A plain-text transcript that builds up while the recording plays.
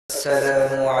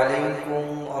السلام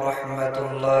عليكم ورحمة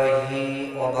الله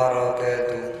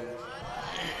وبركاته.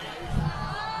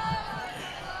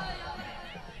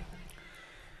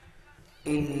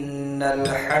 إن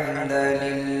الحمد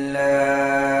لله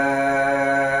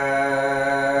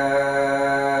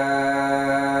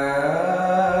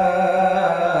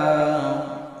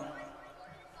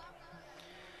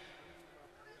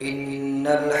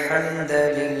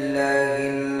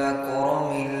الأكرم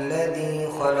الذي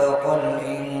خلق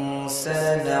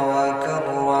الإنسان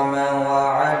وكرمه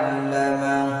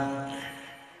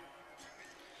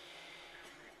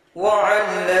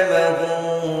وعلمه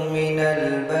من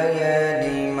البيان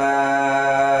ما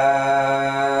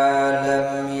لم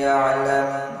يعلم،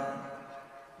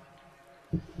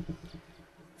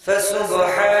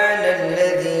 فسبحان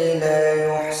الذي لا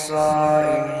يحصى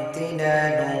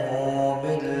امتنانه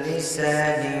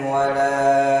باللسان ولا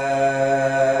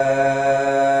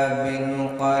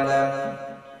بالقلم.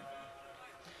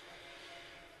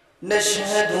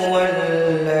 نشهد أن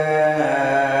لا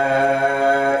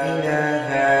إله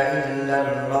إلا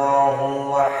الله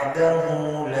وحده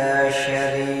لا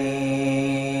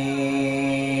شريك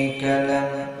له.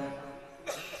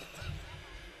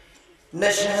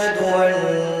 نشهد أن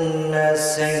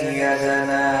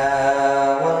سيدنا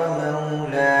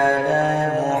ومولانا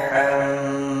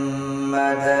محمدا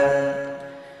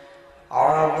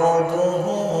عبده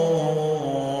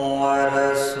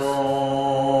ورسوله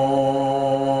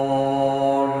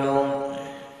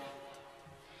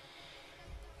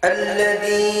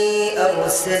الذي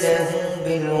أرسله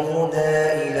بالهدى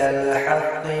إلى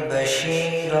الحق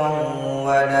بشيرا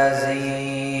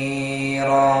ونذيرا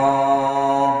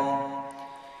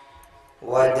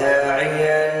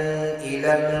وداعيا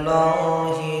إلى الله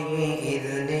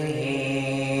بإذنه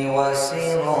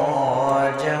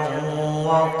وسراجا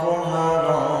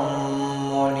وقمرا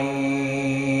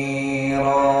منيرا.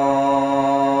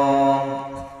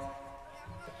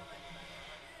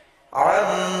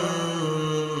 عما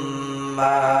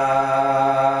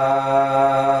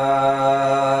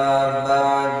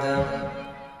بعد،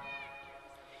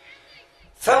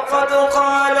 فقد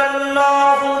قال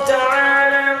الله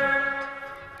تعالى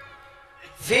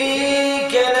في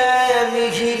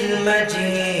كلامه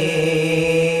المجيد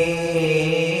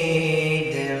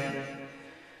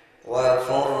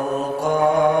وفرقانه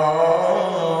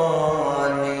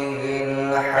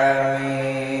الحميد.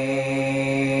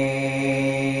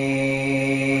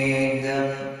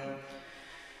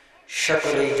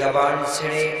 شكر جبان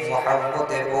سے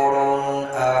محبت پورن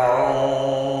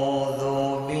اعوذ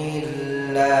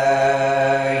باللہ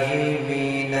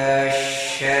من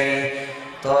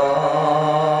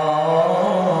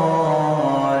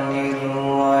الشیطان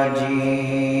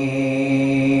الرجیم.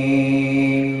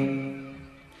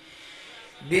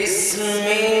 بسم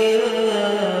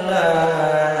الله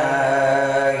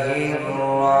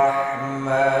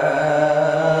الرحمن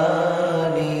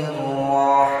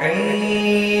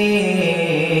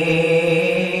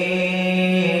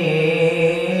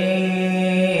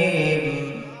الرحيم.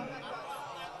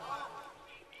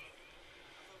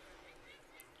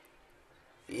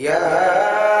 يا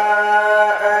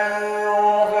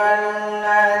أيها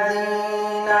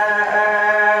الذين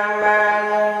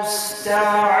آمنوا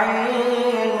استعينوا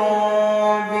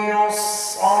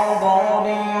بالصبر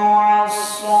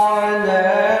والصلاة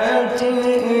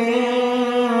إن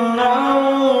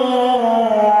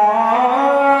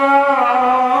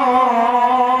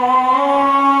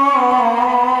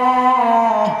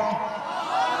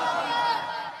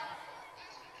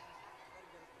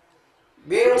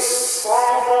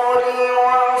بالصبر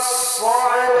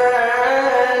والصلاة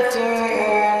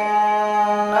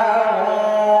إن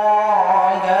الله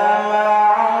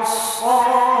مع الصابرين.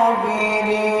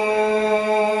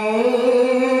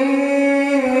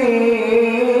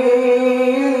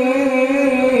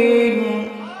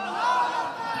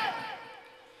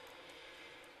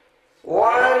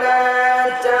 ولا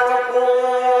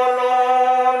تقولوا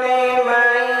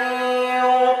لمن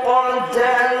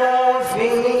يقتل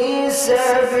في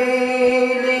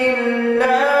سبيل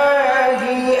الله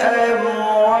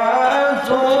أموات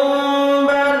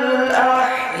بل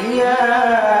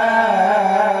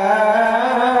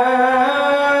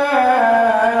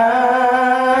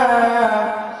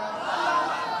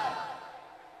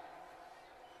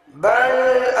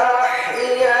أحياء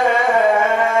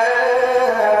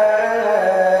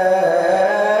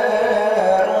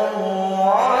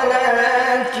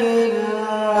ولكن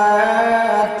لا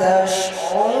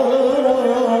تشعرون.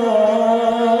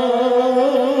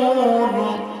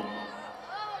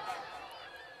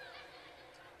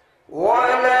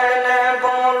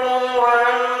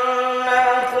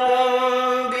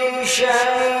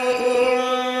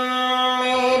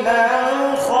 من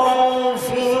الخوف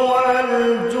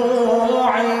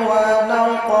والجوع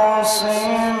ونقص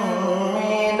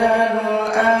من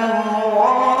الأموال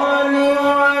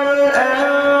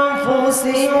والأنفس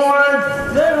والثمرات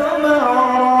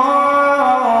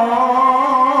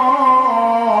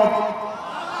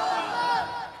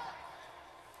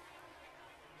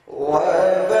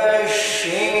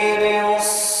وبشر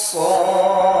الصابرين.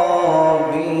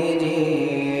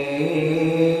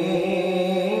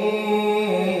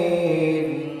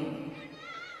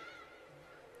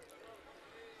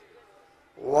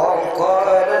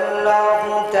 وقال الله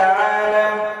تعالى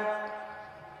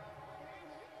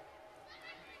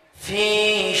في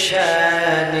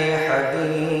شان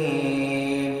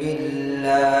حبيب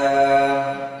الله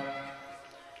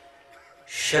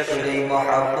شكر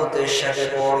محبت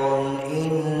شكر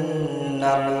إن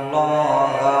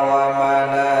الله وملائكته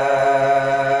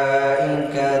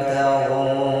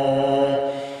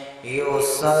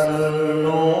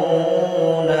يصلون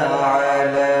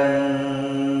على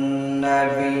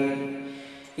النبي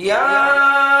يا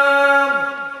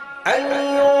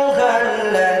أيها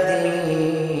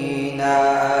الذين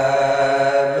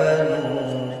آمنوا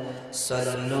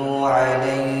صلوا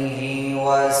عليه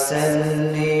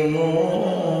وسلموا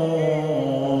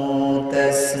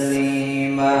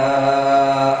تسليما.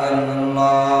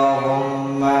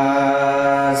 اللهم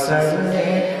صل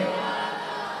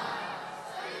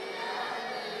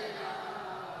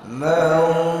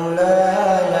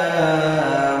مولانا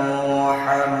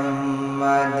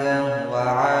محمد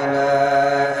وعلى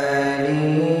آل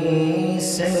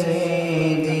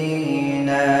سيدنا.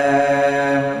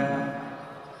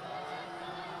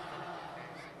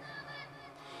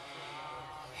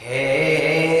 हे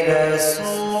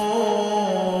रसूल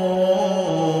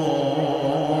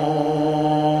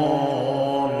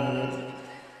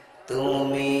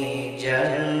तुमी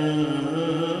जन्नती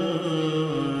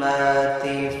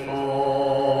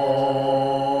फूल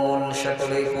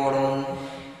सकले पढ़ुन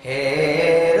हे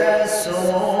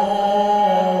रसूल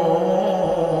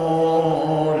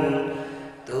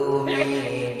तुमी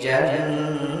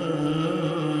जन्नती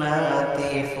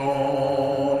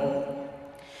फूल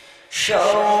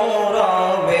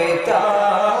সৌরভে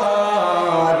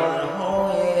তার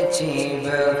হয়েছি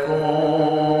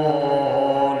ব্যাকুল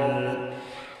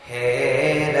হে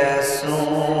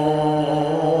রাসূল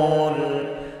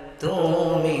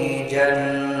তুমি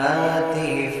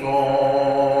জান্নাতি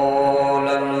ফুল।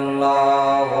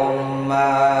 আল্লাহুম্মা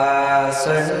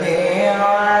সাল্লি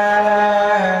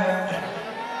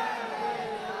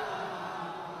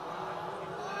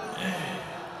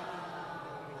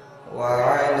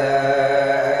وعلى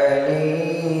آل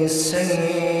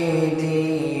سيدنا।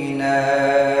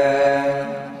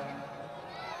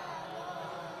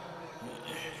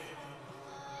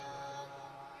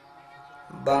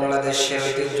 বাংলাদেশের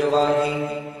ঐতিহ্যবাহী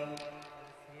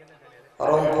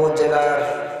রংপুর জেলার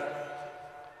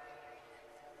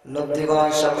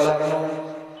নদীগঞ্জ সংলগ্ন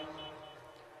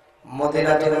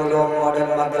মদিনাতুল উলুম মডেল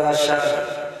মাদ্রাসার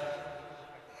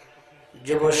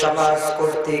যুব সমাজ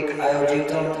কর্তৃক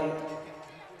আয়োজিত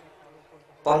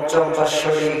পঞ্চম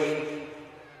বার্ষিক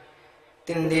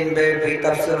 3 দিন ব্যাপী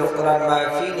তাফসীরুল কোরআন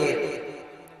মাহফিলের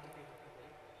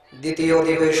দ্বিতীয়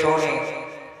অধিবেশনে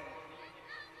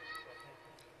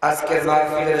আজকের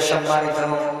মাহফিলের সম্মানিত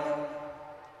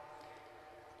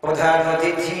প্রধান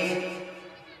অতিথি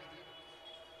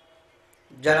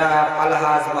জনাব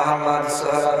আলহাজ মোহাম্মদ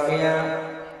সোহরাব মিয়া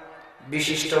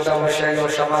বিশিষ্ট ব্যবসায়ী ও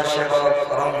সমাজসেবক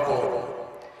রংপুর,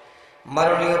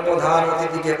 মাননীয় প্রধান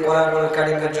অতিথিকে কোরআনুল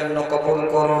কারীমের জন্য কবুল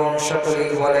করুন, সকলেই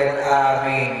বলেন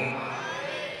আমিন।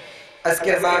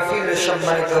 আজকের মাহফিলের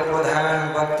সম্মানিত প্রধান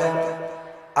বক্তা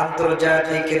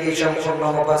আন্তর্জাতিক খ্যাতি সম্পন্ন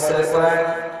মুফাসসির কোরআন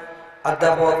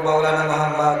অধ্যাপক মাওলানা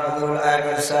মোহাম্মদ নুরুল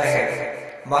আমিন সাহেব,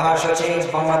 মহাসচিব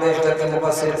বাংলাদেশ জাতীয়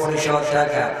মুফাসসির পরিষদ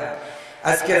ঢাকা।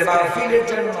 আজকের মাহফিলের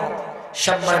জন্য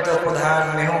সম্মানিত প্রধান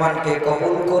মেহমানকে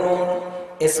কবুল করুন,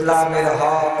 ইসলামের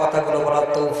হক কথাগুলো বলার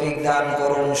তৌফিক দান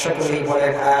করুন, সকলেই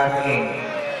বলেন আমিন।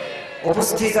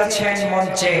 উপস্থিত আছেন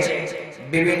মঞ্চে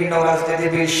বিভিন্ন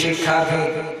রাজনীতিবিদ,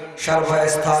 শিক্ষাবিদ,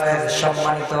 সর্বস্তরের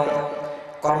সম্মানিত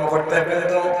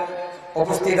কর্মকর্তাবৃন্দ।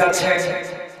 উপস্থিত আছেন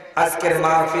আজকের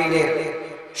মাহফিলের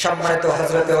সম্মানিত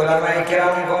হযরত উলামায়ে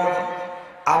কেরামগণ।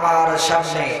 আমার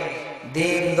সামনে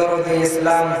দিন দরদি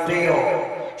ইসলাম প্রিয়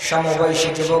সমবয়সী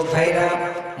যুবক ভাইরা,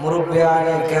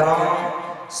 মুরব্বিয়ানে কেরাম,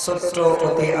 ছোট্ট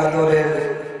অতি আদরের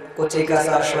কচি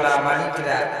কাঁচা সোনা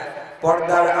মানিকরা,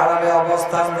 পর্দার আড়ালে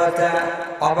অবস্থানরত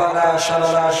অবালা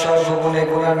সরলা সর্বগুণে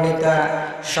গুণান্বিতা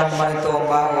সম্মানিত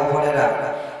মা ও বোনেরা।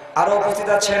 আরো উপস্থিত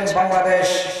আছেন বাংলাদেশ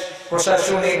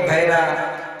প্রশাসনিক ভাইরা,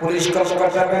 পুলিশ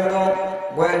কর্মকর্তাবৃন্দ,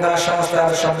 গোয়েন্দা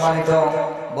সংস্থার সম্মানিত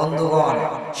বন্ধুগণ,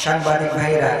 সাংবাদিক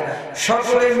ভাইরা,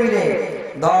 সকলে মিলে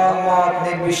দল মত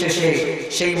নির্বিশেষে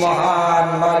সেই মহান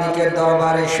মালিকের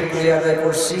দরবারে শুকরিয়া আদায়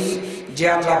করছি যে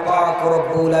আল্লাহ পাক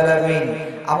রব্বুল আলামিন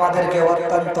আমাদেরকে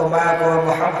অত্যন্ত মায়া করে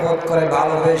মহব্বত করে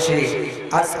ভালোবেসে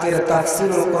আজকের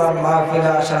তাফসীরুল কোরআন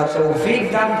মাহফিলে আসার তৌফিক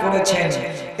দান করেছেন।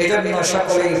 এজন্য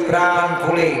সকলেই প্রাণ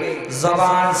খুলে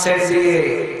জবান ছেড়ে দিয়ে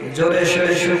জোরে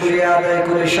সোরে শুকরিয়া আদায়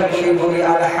করে সকলেই বলি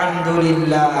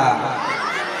আলহামদুলিল্লাহ।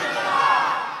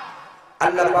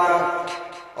 আল্লাহ পাক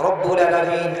রব্বুল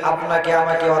আলামিন আপনাকে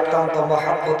আমাকে অত্যন্ত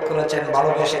মহব্বত করেছেন,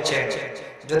 ভালোবেসেছেন।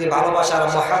 যদি ভালোবাসার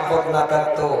মহব্বত না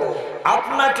থাকতো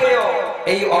আপনাকেও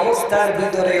এই অবস্থার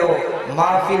ভিতরেও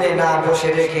মাহফিলে না বসে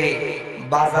রেখে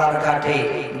বাজার ঘাটে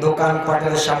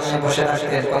দোকানপাটের সামনে বসে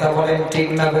রাখতেন। কথা বলেন ঠিক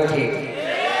না বেঠিক?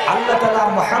 আল্লাহ তাআলা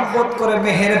মহব্বত করে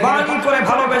মেহেরবানি করে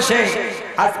ভালোবেসে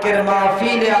আজকের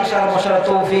মাহফিলে আসার বসার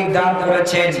তৌফিক দান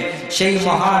করেছেন। সেই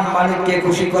মহান মালিককে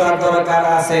খুশি করার দরকার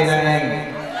আছে না নাই?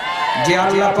 যে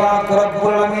আল্লাহ পাক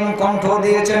রব্বুল আলামিন কণ্ঠ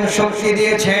দিয়েছেন, শক্তি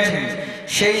দিয়েছেন,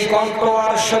 সেই কণ্ঠ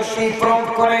আর শক্তি প্রয়োগ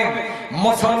করে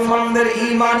মুসলমানদের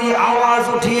ঈমানি আওয়াজ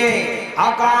উঠিয়ে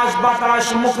আকাশ বাতাস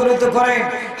মুখরিত করে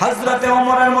হযরতে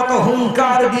ওমরের মতো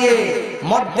হুঙ্কার দিয়ে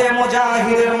মধ্যে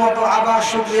মুজাহিদের মতো আবার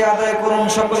শুকরিয়া আদায় করুন।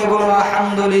 সকলে বলুন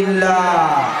আলহামদুলিল্লাহ।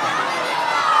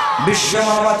 বিশ্ব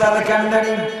মানবতার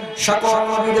কান্ডারি সকল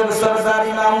নবীদের সরদার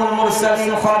ইমামুল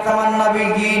মুরসালিন খাতামান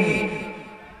নবিয়্যিন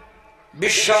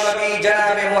বিশ্ব নবী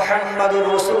জনাবে মুহাম্মদুর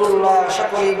রাসূলুল্লাহ,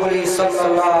 সকলেই বলি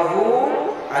সাল্লাল্লাহু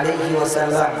আলাইহি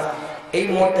ওয়াসাল্লাম। এই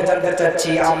মুহূর্তে জানতে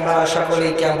চাচ্ছি আমরা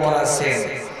সকলেই কেমন আছেন?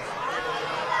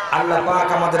 আল্লাহ পাক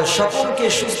আমাদের সকলকে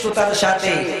সুস্থতার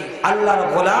সাথে আল্লাহর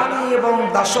গোলামি এবং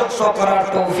দাসত্ব করার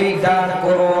তৌফিক দান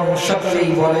করুন। সকলেই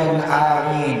বলেন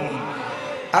আমিন।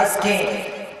 আজকে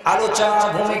আলোচনার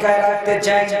ভূমিকায়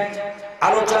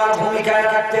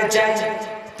রাখতে চাই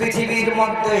পৃথিবীর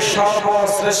মধ্যে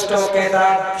সর্বশ্রেষ্ঠ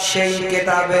কিতাব, সেই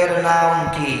কিতাবের নাম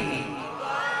কি?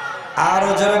 আরো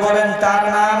জোরে বলেন, তার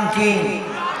নাম কি?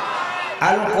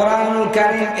 আল কোরআনুল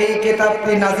কারীম। এই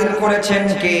কিতাবটি নাযিল করেছেন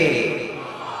কে?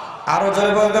 আরো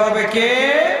জোরে বলতে হবে কে?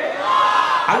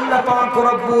 আল্লাহ পাক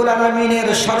রব্বুল আলামিনের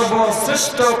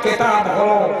সর্বশ্রেষ্ঠ কিতাব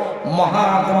হলো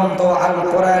মহাগ্রন্থ আল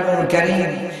কোরআনুল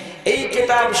কারীম। এই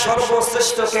কিতাব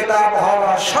সর্বশ্রেষ্ঠ কিতাব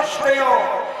হওয়া সত্ত্বেও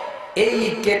এই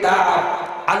কিতাব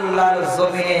আল্লাহর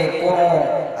জমিনে কোন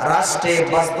রাষ্ট্রে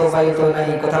বাস্তবায়িত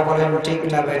নাই। কথা বলেন ঠিক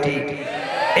না বেঠিক?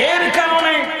 এর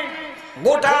কারণে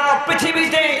গোটা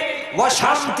পৃথিবীতে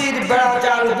অশান্তির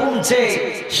বেড়াজাল বুনছে,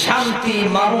 শান্তি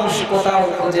মানুষ কোথাও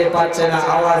খুঁজে পাচ্ছে না।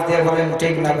 আওয়াজ দিয়ে বলেন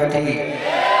ঠিক না বেঠিক?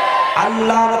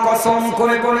 আল্লাহর কসম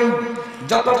করে বলি,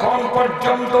 যতক্ষণ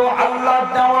পর্যন্ত আল্লাহর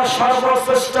দেওয়া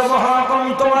সর্বশ্রেষ্ঠ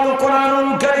মহাগ্রন্থ আল কোরআনুল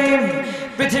কারীম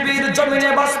পৃথিবীর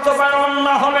জমিনে বাস্তবায়ন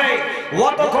না হবে,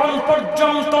 অতক্ষণ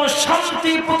পর্যন্ত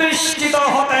শান্তি প্রতিষ্ঠিত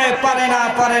হতে পারে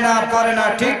না।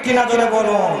 ঠিক কিনা জোরে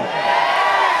বলুন?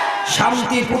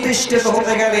 শান্তি প্রতিষ্ঠিত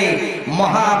হতে গেলে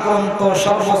মহাগ্রন্থ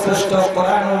সর্বশ্রেষ্ঠ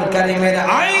কোরআনুল কারীমের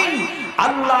আইন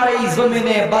আল্লাহর এই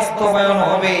জমিনে বাস্তবায়ন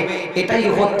হবে। এটাই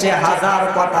হচ্ছে হাজার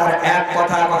কথার এক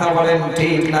কথা। কথা বলেন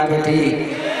ঠিক না বেঠিক?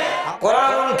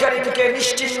 কোরআনুল কারীমকে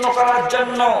নিশ্চিহ্ন করার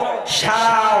জন্য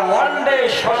সারা ওয়ার্ল্ডে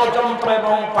ষড়যন্ত্র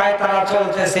এবং পায়তারা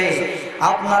চলতেছে।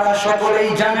 আপনারা সকলেই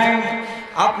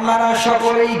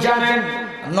জানেন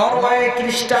নরওয়ে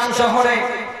খ্রিস্টান শহরে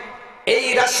এই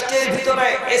রাষ্ট্রের ভিতরে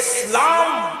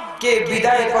ইসলামকে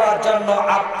বিদায় করার জন্য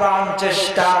আপ্রাণ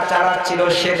চেষ্টা চালাচ্ছিল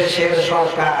সে দেশের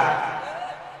সরকার।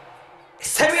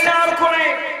 সেমিনার করে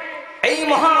এই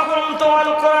মহাগ্রন্থ আল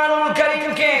কোরআনুল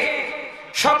কারীমকে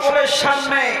সকলের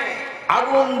সামনে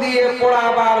আগুন দিয়ে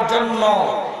পোড়াবার জন্য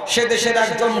সে দেশের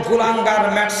একজন কুলাঙ্গার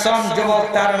ম্যাটসন যুবক,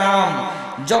 তার নাম,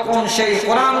 যখন সেই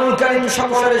কোরআনুল কারীম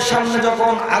সকলের সামনে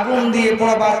যখন আগুন দিয়ে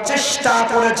পোড়াবার চেষ্টা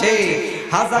করেছে,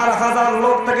 হাজার হাজার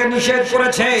লোক তাকে নিষেধ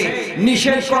করেছে।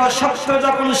 নিষেধ করা সত্ত্বেও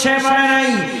যখন সে মানে নাই,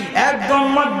 একদম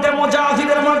মধ্যে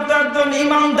মুজাহিদের মধ্যে একজন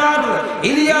ইমানদার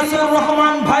ইলিয়াসুর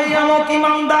রহমান ভাই নামক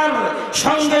ইমানদার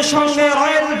সঙ্গে সঙ্গে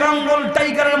রয়্যাল বেঙ্গল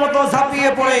টাইগারের মতো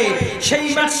ঝাঁপিয়ে পড়ে সেই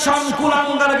ম্যাটসন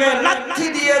কুলাঙ্গারকে লাঠি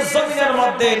দিয়ে জমিনের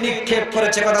মধ্যে নিক্ষেপ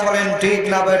করেছে। কথা বলেন ঠিক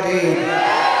না বেঠিক?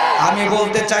 আমি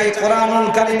বলতে চাই কোরআনুল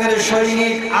কারীমের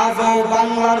সৈনিক আজও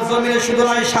বাংলার জমিনে শুধু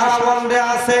নয় সারা ওয়ার্ল্ডে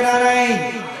আছে না নাই?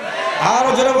 আরো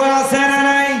জোরে বলেন আছে না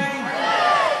নাই?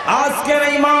 আজকের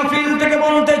এই মাহফিল থেকে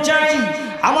বলতে চাই,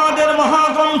 আমাদের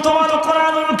মহাগ্রন্থ আল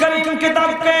কোরআনুল কারীম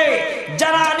কিতাবকে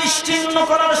যারা নিশ্চিহ্ন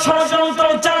করার ষড়যন্ত্র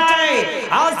চালায়,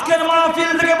 আজকের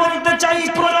মাহফিল থেকে বলতে চাই,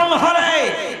 প্রয়োজন হলে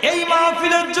এই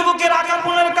মাহফিলের যুবকের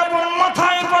কাপড়ের কাপড়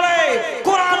মাথায় করে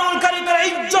কোরআনুল কারীমের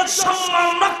ইজ্জত সম্মান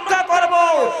রক্ষা করব।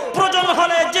 প্রয়োজন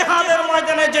হলে জিহাদের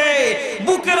ময়দানে যে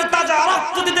বুকের তাজা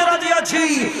রক্ত দিতে রাজি আছি,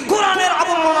 কোরআনের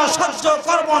অবমাননা সহ্য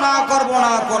করব না করব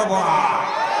না করব না।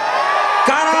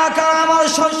 কারা কারা আমার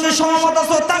সঙ্গে সহমত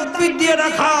আছো তাকবীর দিয়ে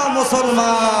দেখাও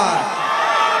মুসলমান।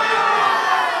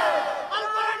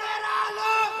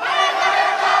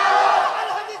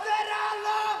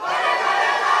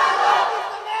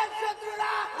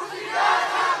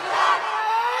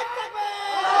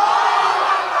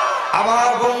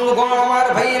 আমার বন্ধুগণ, আমার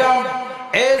ভাইরা,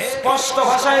 স্পষ্ট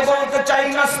ভাষায় বলতে চাই,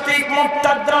 নাস্তিক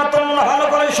মুরতাদরা, তোমরা ভালো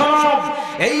করে শোনো।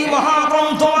 এই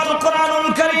মহাগ্রন্থ আল কোরআনুল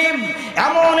কারীম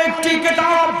এমন একটি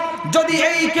কিতাব, যদি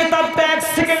এই কিতাবটা এক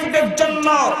সেকেন্ডের জন্য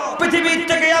পৃথিবী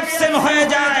থেকে অ্যাবসেন্ট হয়ে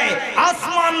যায়,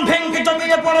 আসমান ভেঙে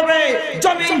জমিনে পড়বে,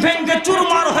 জমিন ভেঙে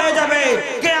চুরমার হয়ে যাবে,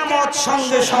 কিয়ামত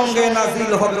সঙ্গে সঙ্গে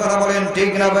নাজিল হবে। কথা বলেন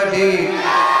ঠিক না বেটি?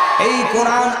 এই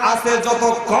কোরআন আছে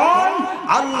যতক্ষণ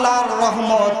আল্লাহর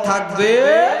রহমত থাকবে।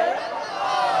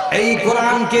 এই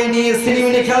কোরআনকে নিয়ে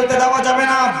সিনেমিনি খেলতে দেওয়া যাবে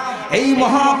না। এই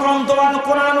মহাগ্রন্থ আল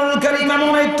কোরআনুল কারীম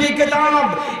এমন একটি কিতাব,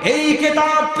 এই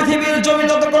কিতাব পৃথিবীর জমি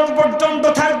যতক্ষণ পর্যন্ত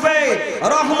থাকবে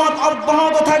রহমত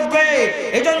অব্যাহত থাকবে।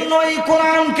 এজন্য এই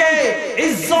কোরআনকে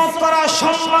ইজ্জত করা,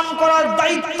 সম্মান করার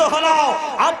দায়িত্ব হলো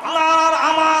আপনার আর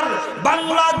আমার।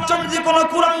 বাংলার যদি কোনো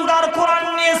কুরানদার কোরআন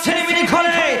নিয়ে সিনেমিনি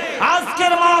খেলে,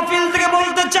 আজকের মাহফিল থেকে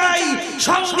বলতে চাই,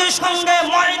 সঙ্গে সঙ্গে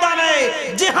ময়দানে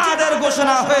জিহাদের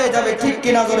ঘোষণা হয়ে যাবে। ঠিক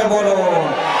কিনা জোরে বলো।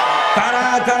 কারা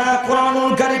কারা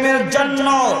কোরআনুল কারীমের জন্য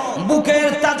বুকের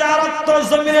তাজা রক্ত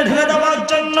জমিনে ঢেলে দেওয়ার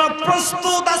জন্য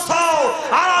প্রস্তুত আছো?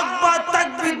 আর একবার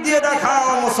তাকবীর দিয়ে দেখাও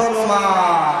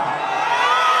মুসলমান।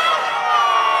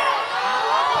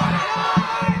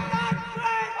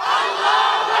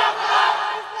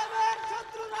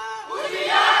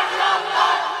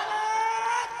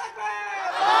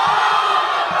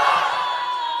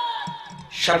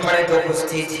 সম্মানিত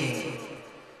উপস্থিতি,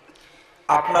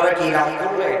 আপনারা কি রাগ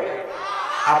করলেন?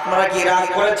 আপনারা কি রাগ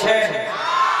করেছেন?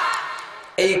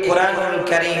 এই কোরআনুল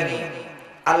কারীম,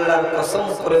 আল্লাহর কসম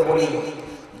করে বলি,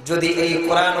 যদি এই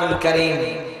কোরআনুল কারীম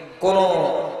কোন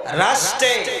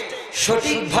রাষ্ট্রে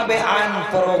সঠিকভাবে আইন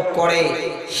প্রয়োগ করে,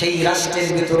 সেই রাষ্ট্রের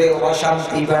ভিতরে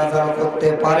অশান্তি বিরাজ করতে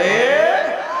পারে।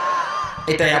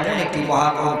 এটা এমন একটি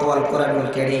মহাগ্রন্থ আল কোরআনুল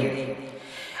কারীম।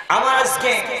 আমার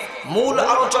আজকে মূল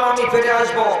আলোচনা আমি ফিরে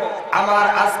আসব। আমার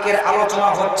আজকের আলোচনা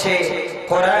হচ্ছে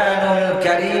কোরআনুল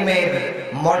কারীমের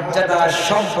মর্যাদা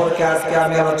সম্পর্কে আজকে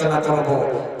আমি আলোচনা করব।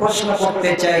 প্রশ্ন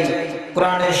করতে চাই,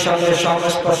 কোরআনের সঙ্গে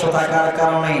সংস্পর্শ থাকার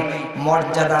কারণে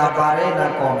মর্যাদা বাড়ে না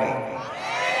কমে?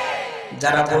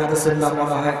 যারা বলতেছেন না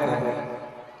মনে হয় কমে।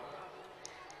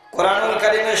 কোরআনুল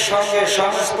কারীমের সঙ্গে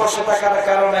সংস্পর্শ থাকার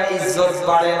কারণে ইজ্জত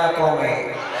বাড়ে না কমে?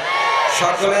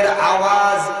 সকলের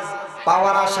আওয়াজ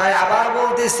পাওয়ার আশায় আবার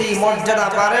বলতেছি, মর্যাদা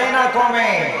বাড়ে না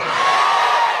কমে?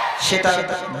 সেটা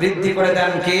বৃদ্ধি করে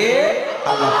দেন কে?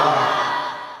 আল্লাহ।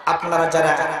 আপনারা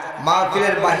যারা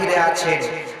মাহফিলের বাহিরে আছেন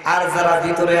আর যারা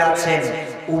ভিতরে আছেন,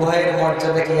 উভয়ের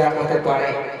মর্যাদা কি এক হতে পারে?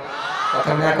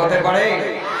 কথা এক হতে পারে?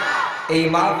 এই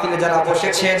মাহফিলে যারা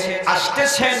বসেছেন,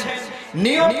 আসতেছেন,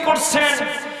 নিয়ত করছেন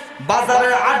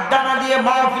বাজারের আড্ডা না দিয়ে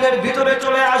মাহফিলের ভিতরে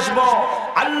চলে আসব,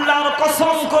 আল্লাহর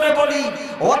কসম করে বলি,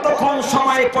 অতক্ষণ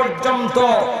সময় পর্যন্ত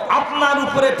আপনার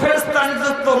উপরে ফেরেশতা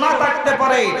নিযুক্ত না থাকতে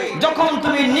পারে। যখন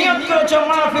তুমি নিয়ত করেছো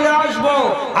মাহফিলে আসব,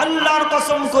 আল্লাহর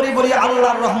কসম করে বলি,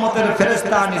 আল্লাহর রহমতের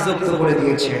ফেরেশতা নিযুক্ত করে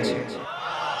দিয়েছেন।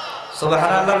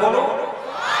 সুবহানাল্লাহ বলো।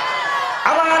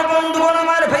 আমার বন্ধুগণ,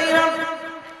 আমার ভাইরা,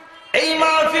 এই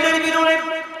মাহফিলের ভিতরে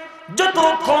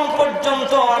যতক্ষণ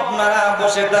পর্যন্ত আপনারা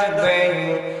বসে থাকবেন,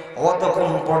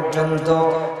 অতক্ষণ পর্যন্ত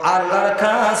আল্লাহর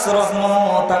খাস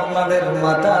রহমত আপনাদের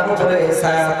মাথার উপরে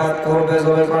ছায়াপাত করবে।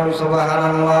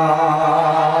 সুবহানাল্লাহ।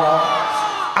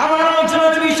 আমার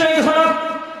আলোচনার বিষয় হলো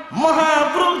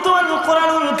মহাগ্রন্থ আল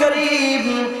কোরআনুল কারীম।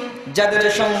 যাদের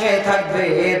সঙ্গে থাকবে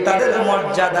তাদের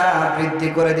মর্যাদা বৃদ্ধি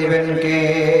করে দিবেন কে?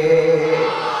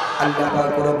 আল্লাহ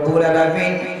পাক রব্বুল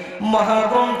আলামিন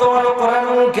মহাগ্রন্থ আল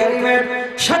কোরআনুল কারীমের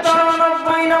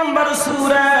 ৯৭ নম্বর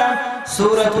সূরা,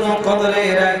 সূরাতুল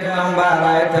কদরের ১ নম্বর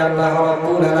আয়াতে আল্লাহ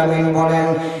রাব্বুল আলামিন বলেন,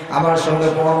 আমার সঙ্গে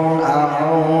পড়ুন,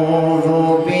 আউযু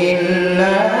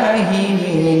বিল্লাহি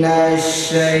মিনাশ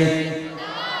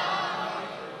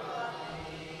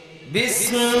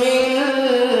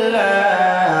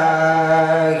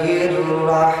বিসমিল্লাহির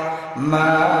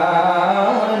রাহমানির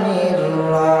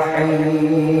রাহিম।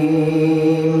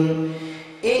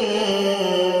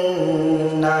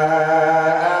 ইন্না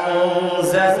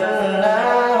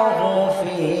আনজালনাহু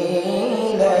ফি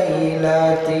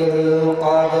লাইলাতিল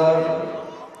কদর।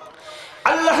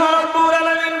 আল্লাহ রাব্বুল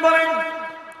আলামিন বলেন,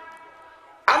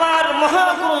 আমার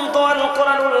মহাগ্রন্থ আল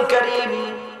কোরআনুল কারীম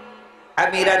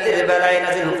আমি রাতের বেলায়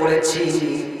নাযিল করেছি।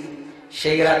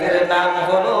 সেই রাতের নাম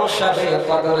হলো শবে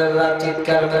কদরের রাত।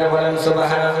 চিৎকার করে বলেন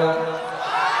সুবহানাল্লাহ।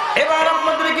 এবার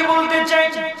আপনাদেরকে আপনাদেরকে বলতে চাই,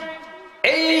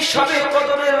 এই শবে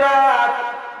কদরের রাত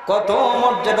কত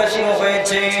মর্যাদাশীল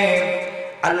হয়েছে।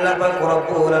 আল্লাহ পাক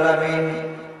রব্বুল আলামিন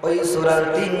ওই সূরার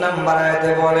 3 নম্বর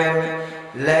আয়াতে বলেন,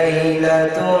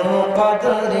 লাইলাতুল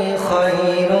কদরি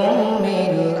খায়রুম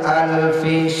মিন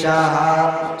আলফি শাহর।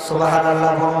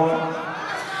 সুবহানাল্লাহ।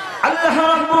 আল্লাহ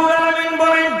রাব্বুল আলামিন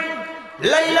বলেন,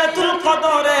 লাইলাতুল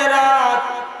কদরের রাত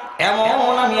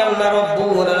এমন আমি আল্লাহ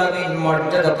রাব্বুল আলামিন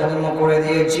মর্যাদাপূর্ণ করে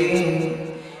দিয়েছি,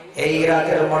 এই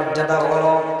রাতের মর্যাদা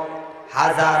হলো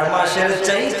 1000 মাসের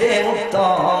চাইতে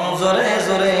উত্তম। জোরে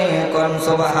জোরে কোন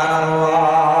সুবহানাল্লাহ।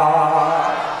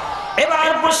 এবার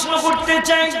প্রশ্ন করতে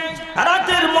চাই,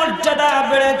 রাতের মর্যাদা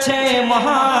বেড়েছে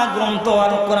মহাগ্রন্থ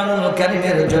আল কোরআনুল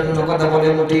কারীমের জন্য, কথা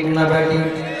বলেন ঠিক না ভাই?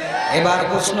 এবার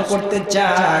প্রশ্ন করতে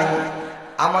চাই,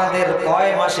 আমাদের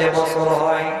কয় মাসে বছর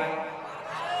হয়?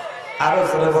 আরো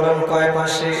জোরে বলেন, কয়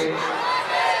মাসে?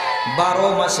 12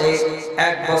 মাসে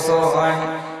এক বছর হয়।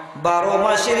 12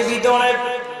 মাসের ভিতরে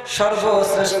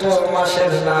সর্বশ্রেষ্ঠ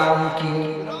মাসের নাম কি?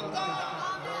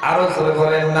 আরো জোরে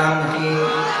বলেন, নাম কি?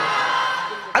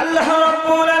 আল্লাহ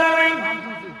রাব্বুল আলামিন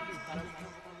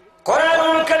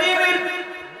কোরআনুল কারীমের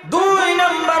 2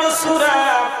 নম্বর সূরা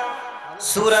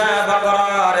সূরা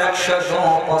বাকারার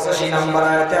 185 নম্বর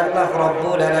আয়াতে আল্লাহ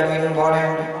রাব্বুল আলামিন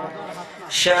বলেন,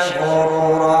 শাহরু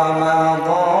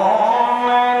রমাদানাল্লাযী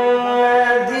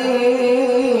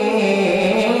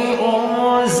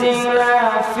উনজিলা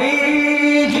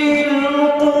ফীহিল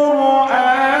কুরআন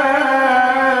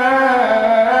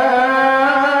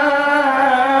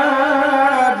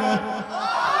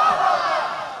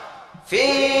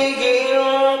ফীহিল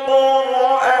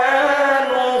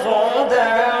কুরআন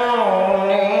হুদান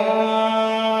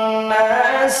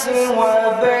লিন্নাসি ওয়া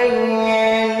বায়্যিনাতিন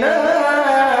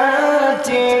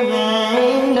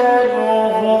মিনাল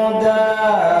হুদা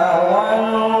ওয়াল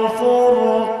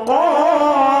ফুরকান।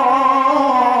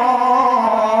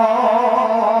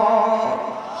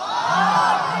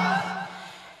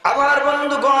 আমার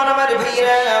বন্ধুগণ, আমার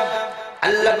ভাইরা,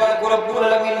 আল্লাহ পাক রব্বুল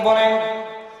আলামিন বলেন,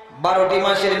 12টি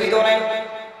মাসের ভিতরে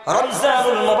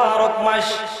রমজানুল মুবারক মাস,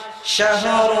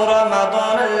 শাহরু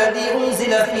রমাদানাল্লাযী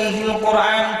উনজিলা ফীহিল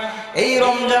কুরআন, এই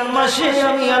রমজান মাসে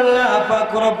আমি আল্লাহ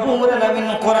পাক রব্বুল আলামিন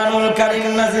কোরআনুল কারীম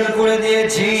নাযিল করে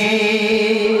দিয়েছি।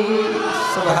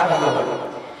 সুবহানাল্লাহ।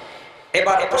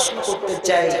 এবার প্রশ্ন করতে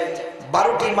চাই,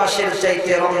 12টি মাসের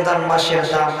চাইতে রমজান মাসের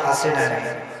দাম আছে না নাই?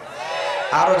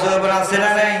 আরো জোরে আছে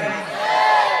না নাই?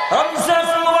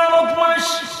 রমজানুল মুবারক মাস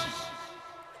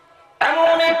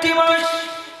এমন একটি মাস,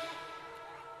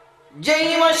 যেই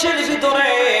মাসের ভিতরে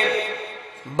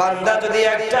বান্দা যদি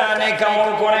একটা নেক আমল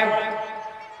করে,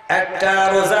 একটা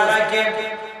রোজা রাখে,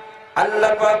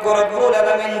 আল্লাহ পাক রব্বুল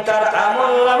আলামিন তার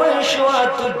আমলনামায়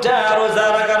 ৭৪টা রোজা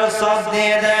রাখার সওয়াব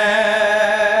দিয়ে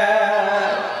দেন।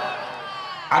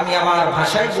 আমি আমার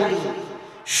ভাষায় বলি,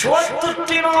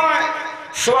 ৭৪টি নয়,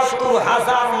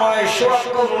 ৭৪,০০০ নয়,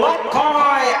 ৭৪ লক্ষ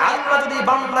নয়। আল্লাহ যদি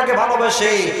বান্দাকে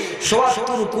ভালোবাসে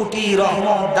 ৭৪ কোটি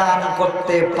রহমত দান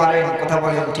করতে পারেন। কথা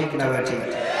বলেন ঠিক না ঠিক?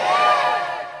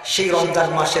 সেই রমজান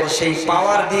মাসের সেই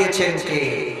পাওয়ার দিয়েছেন কে?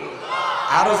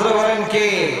 আরো জোরে বলেন কে?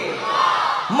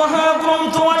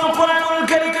 মহাগ্রন্থ আল কোরআনুল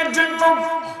কারীমের জন্য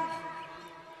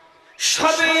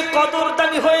শবে কদর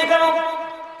দামি হয়ে গেল।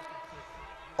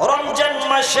 রমজান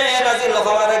মাসে নাযিল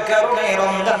হওয়ার কারণে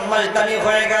রমজান মাস দামি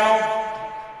হয়ে গেল।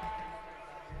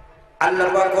 আল্লাহ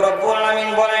পাক রব্বুল আলামিন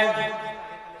বলেন,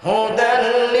 হুদাল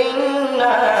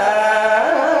লিন্নাস,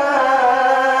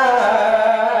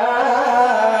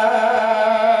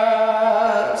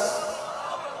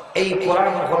 এই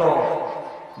কোরআন হলো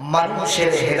মানুষের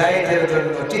হেদায়েতের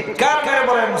জন্য। চিৎকার করে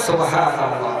বলেন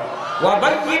সুবহানাল্লাহ। ওয়া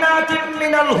বায়্যিনাতিন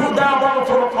মিনাল হুদা ওয়াল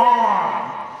ফুরকান,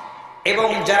 এবং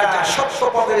যারা সত্য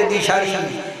পথের দিশারি,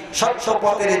 সত্য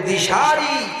পথের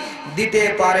দিশারি দিতে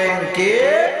পারেন কে?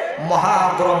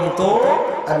 মহাগ্রন্থ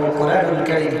আল কোরআনুল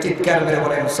কারীম। চিৎকার করে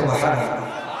বলেন সুবহানাল্লাহ।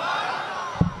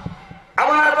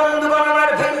 আমার বন্ধুগণ, আমার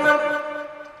ভাইরা,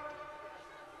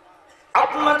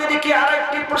 আপনাদেরকে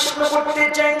আরেকটি প্রশ্ন করতে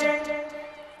চাই।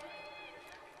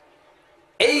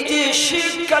 এই যে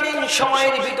শীতকালীন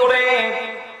সময়ের ভিতরে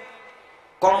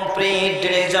কমপ্লিট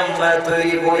ড্রেস আমরা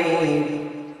তৈরি করি,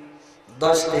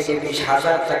 10 থেকে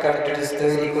 20,000 টাকার ড্রেস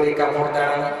তৈরি করে কাপড়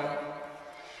দাঁড়ান,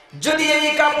 যদি এই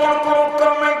কাপড় কোনো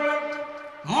ক্রমে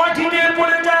মাটিতে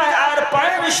পড়ে যায় আর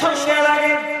পায়ের সঙ্গে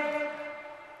লাগে,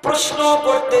 প্রশ্ন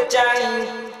করতে চাই,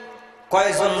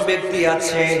 কয়জন ব্যক্তি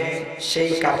আছে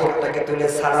সেই কাপড়টাকে তুলে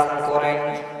সালাম করেন?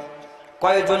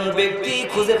 কয়জন ব্যক্তি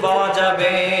খুঁজে পাওয়া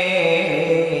যাবে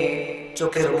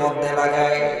চোখের মধ্যে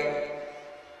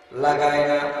লাগায়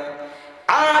না?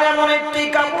 আর এমন একটি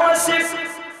কাপড় আছে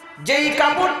যেই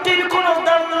কাপড়টির কোনো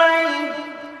দাম নাই,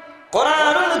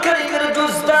 কোরআনুল কারীমের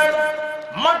জুজদার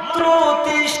মাত্র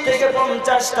 30 থেকে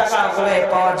 50 টাকা করে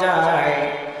পাওয়া যায়।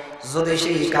 যদি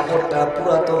সেই কাপড়টা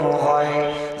পুরাতন হয়,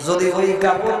 যদি ওই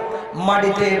কাপড়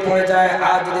মাটিতে পড়ে যায়,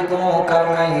 আর যদি কোনো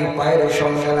কারণে পায়ের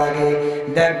সঙ্গে লাগে,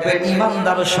 দেখবেন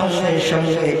ইমানদার সঙ্গে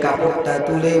সঙ্গে কাপড়টা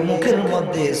তুলে মুখের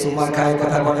মধ্যে চুমা খায়।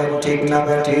 কথা বলেন ঠিক না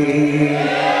ঠিক?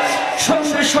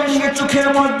 সঙ্গে সঙ্গে চোখের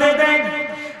মধ্যে দেখ।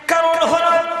 কারণ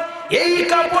হলো এই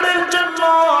কাপড়ের জন্য,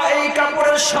 এই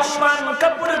কাপড়ের সম্মান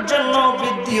কাপড়ের জন্য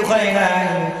বৃদ্ধি হয় নাই।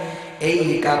 এই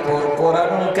কাপড়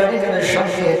কোরআনুল কারীমের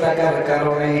সঙ্গে থাকার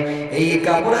কারণে এই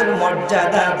কাপড়ের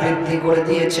মর্যাদা বৃদ্ধি করে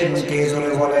দিয়েছেন কে?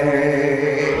 জোরে বলে,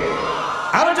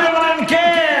 আরো জোরে বলেন কে?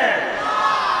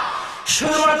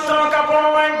 শুধুমাত্র কাপড়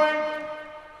নয়,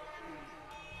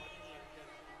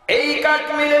 এই কাঠ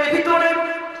মিলের ভিতরে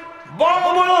বড়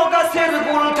বড় গাছের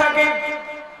গুল থাকে।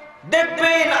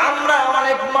 দেখবেন আমরা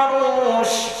অনেক মানুষ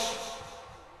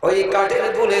ওই কাঠের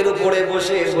গুলের উপরে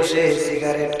বসে বসে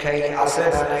সিগারেট খাই। আছে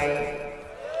না নাই?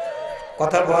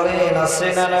 কথা বলেন, আছে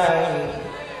না নাই?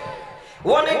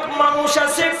 অনেক মানুষ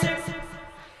আছে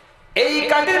এই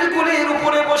কাঠের গুলের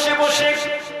উপরে বসে বসে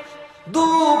দু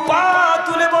পা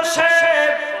তুলে বসে,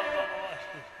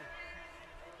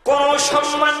 কোন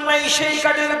সম্মান নাই সেই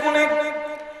কাঠের গুণে।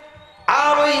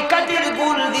 আর ওই কাঠের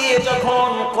গুল দিয়ে যখন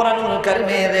কোরআনুল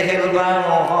কারীমের রেহেল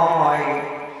বানানো হয়,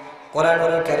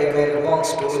 কোরআনুল কারীমের বক্স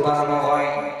টুল বানানো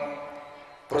হয়,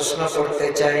 প্রশ্ন করতে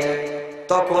চাই,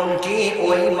 তখন কি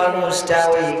ওই মানুষটা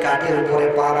ওই কাঠের উপরে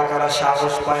পা রাখার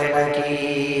সাহস পায় নাকি?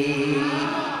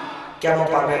 কেন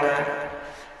পাবে না?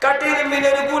 কাঠের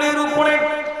মিলের গুলের উপরে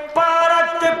পা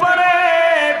রাখতে পারে,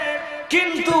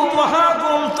 কিন্তু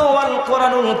মহাগ্রন্থ আল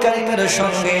কোরআনুল কারীমের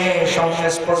সঙ্গে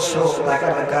সংস্পর্শ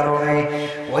থাকার কারণে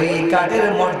ওই কাঠের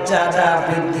মর্যাদা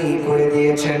বৃদ্ধি করে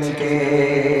দিয়েছেন কে?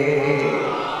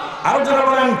 আরো জোরে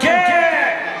বলেন কে?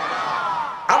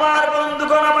 আমার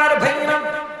বন্ধুগণ, আমার ভাইরা,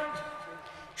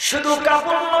 শুধু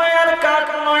কাপড় নয় আর কাঠ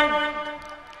নয়,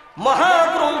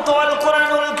 মহাগ্রন্থ আল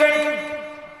কোরআনুল কারীম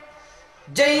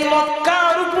যেই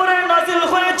মক্কার উপরে নাজিল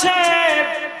হয়েছে,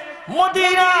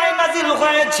 মদিনায় নাজিল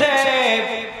হয়েছে।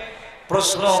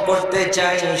 প্রশ্ন করতে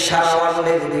চাই, সারা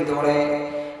ওয়ার্ল্ডের ভিতরে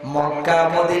মক্কা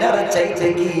মদিনার চাইতে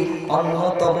কি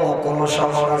অন্যতম কোন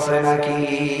শহর আছে নাকি?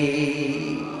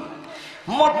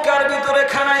 মক্কার ভিতরে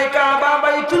খানায়ে কাবা,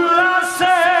 বাইতুল্লাহ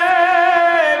আছে।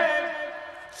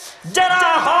 যারা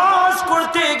হজ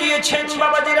করতে গিয়েছেন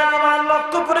বাবাজিরা আমার,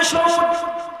 লক্ষ্য করে শুনুন,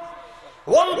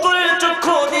 অন্তরের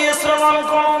চক্ষু দিয়ে শ্রবণ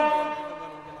করুন।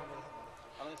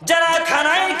 যারা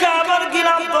খানায়ে কাবার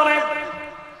গিলাফ করে,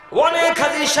 অনেক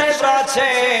হাজী সাহেবরা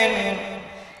আছেন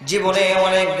জীবনে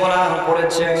অনেক গুনাহ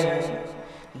করেছেন,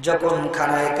 যখন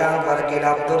খানায়ে কাবার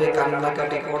গিলাফ ধরে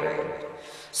কান্নাকাটি করে,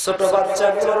 ছোট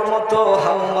বাচ্চাগুলোর মতো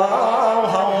হাউমাউ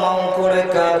হাউমাউ করে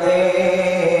কাঁদে।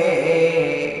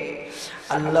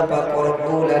 আল্লাহ পাক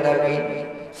রব্বুল আলামিন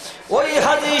ওই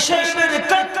হাজী সাহেবের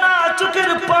কান্না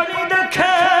চোখের পানি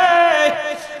দেখে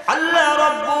আল্লাহ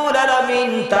রব্বুল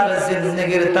আলামিন তার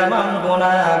জিন্দেগীর तमाम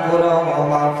গুনাহগুলো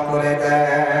মাফ করে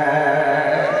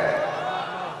দেয়।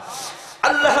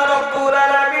 আল্লাহ রব্বুল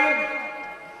আলামিন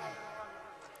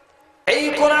এই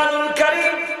কোরআনুল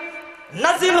কারীম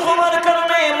নাযিল হওয়ার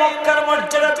কারণে মক্কার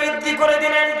মর্যাদা বৃদ্ধি করে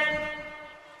দিলেন।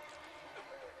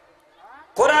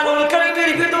 কোরআনুল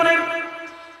কারীমের ভিতরে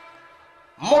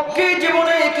মক্কি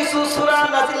জীবনে কিছু সূরা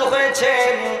নাযিল হয়েছে,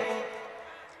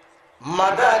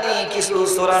 মাদানী কিছু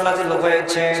সূরা নাযিল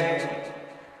হয়েছে।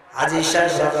 হাজী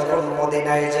সাহেব যখন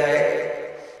মদিনায় যায়,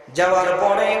 যাওয়ার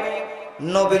পরে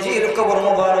নবীজির কবর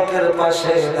মুবারকের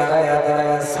পাশে দাঁড়ায়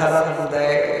দাঁড়ায় সালাম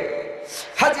দেয়।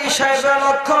 হাজী সাহেব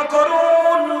লক্ষ্য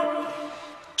করুন,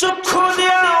 চক্ষু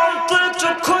দিয়া, অন্তর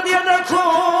চক্ষু দিয়া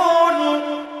দেখুন,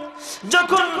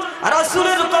 যখন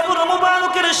রাসূলের কবর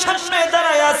মুবারকের সামনে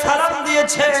দাঁড়ায় সালাম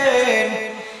দিয়েছেন,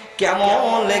 কেমন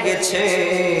লেগেছে?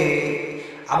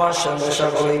 আমার সঙ্গে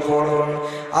সকলেই পড়ুন,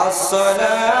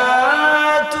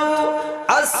 আসসালাতু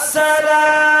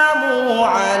আসসালামু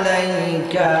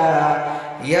আলাইকা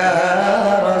ইয়া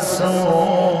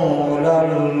রাসূলুল্লাহ,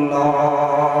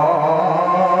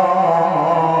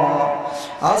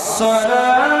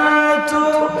 আসসালাতু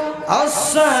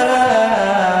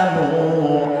আসসালামু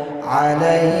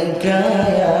আলাইকা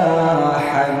ইয়া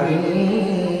হাবিবাল্লাহ।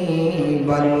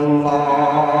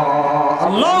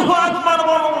 আল্লাহু আকবার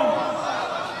বলুন।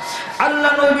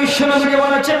 আল্লাহ নবী বিশ্বনবী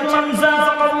বলেছেন, মান যারা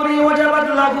কবরি ওয়াজাবাত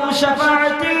লাহু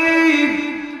শাফাআতি,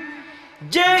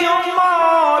 যে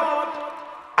উম্মত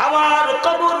আমার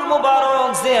কবর মুবারক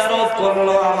জিয়ারত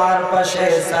করলো, আমার পাশে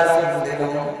সালাম দিল,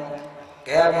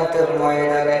 কিয়ামতের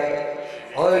ময়দানে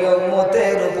ওই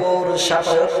উম্মতের উপর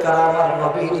শাফায়াত করা আমার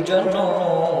নবীর জন্য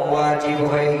ওয়াজিব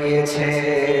হয়ে গিয়েছে।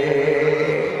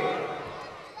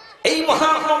 এই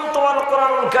মহাগ্রন্থ আল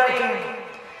কোরআনুল কারীম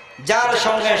যার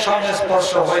সঙ্গে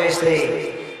সংস্পর্শ হয়েছে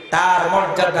তার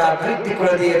মর্যাদা বৃদ্ধি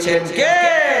করে দিয়েছেন কে?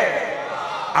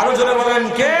 আরো জোরে বলেন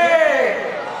কে?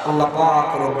 আল্লাহ পাক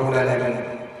রব্বুল আলামিন।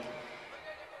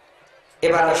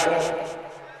 এবার আসুন,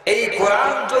 এই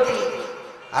কোরআন যদি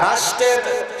রাষ্ট্রের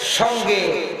সঙ্গে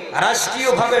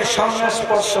রাষ্ট্রীয়ভাবে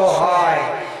সংস্পর্শ হয়,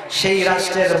 সেই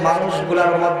রাষ্ট্রের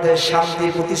মানুষগুলোর মধ্যে শান্তি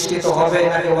প্রতিষ্ঠিত হবে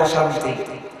নাকি অশান্তি?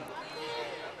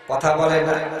 কথা বলে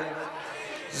না।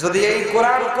 যদি এই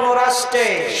কোরআন কোন রাষ্ট্রে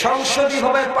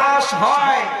সংসদীয়ভাবে পাস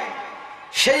হয়,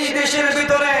 সেই দেশের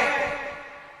ভিতরে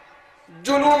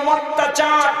জুলুম,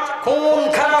 অত্যাচার, খুন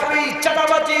খারাপি,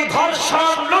 চাঁদাবাজি,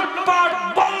 ধর্ষণ, লুটপাট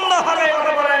বন্ধ হবে।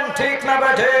 কথা বলেন ঠিক না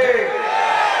বেঠে?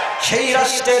 সেই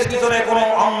রাষ্ট্রের ভিতরে কোনো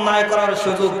অন্যায় করার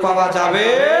সুযোগ পাওয়া যাবে।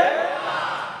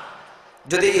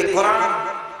 যদি কোরআন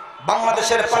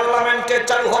বাংলাদেশের পার্লামেন্টে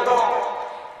চালু হতো,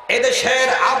 এদেশের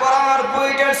আবার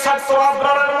বুয়েটের ছাত্র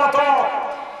আবরারের মতো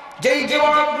যেই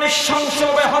যুবক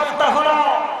নৃশংসভাবে হত্যা হলো,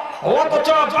 অথচ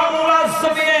বাংলার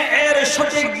জমিনে এর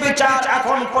সঠিক বিচার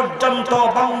এখন পর্যন্ত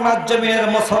বাংলার জমিনের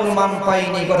মুসলমান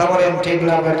পায়নি। কথা বলেন ঠিক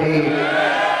না বেঠি?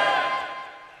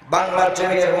 বাংলার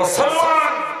জমিনের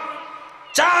মুসলমান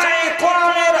চায়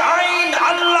কোরআনের আইন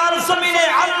আল্লাহর জমিনে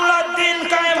আল্লাহর দ্বীন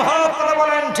কায়েম হোক। কথা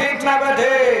বলেন ঠিক না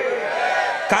বেঠি?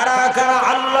 কারা কারা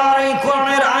আল্লাহর এই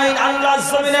কোরআনের আইন আল্লাহর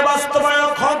জমিনে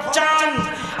বাস্তবায়ন হোক চান?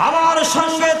 আমার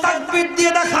সঙ্গে তাকবীর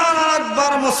দিয়ে দেখান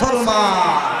একবার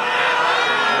মুসলমান।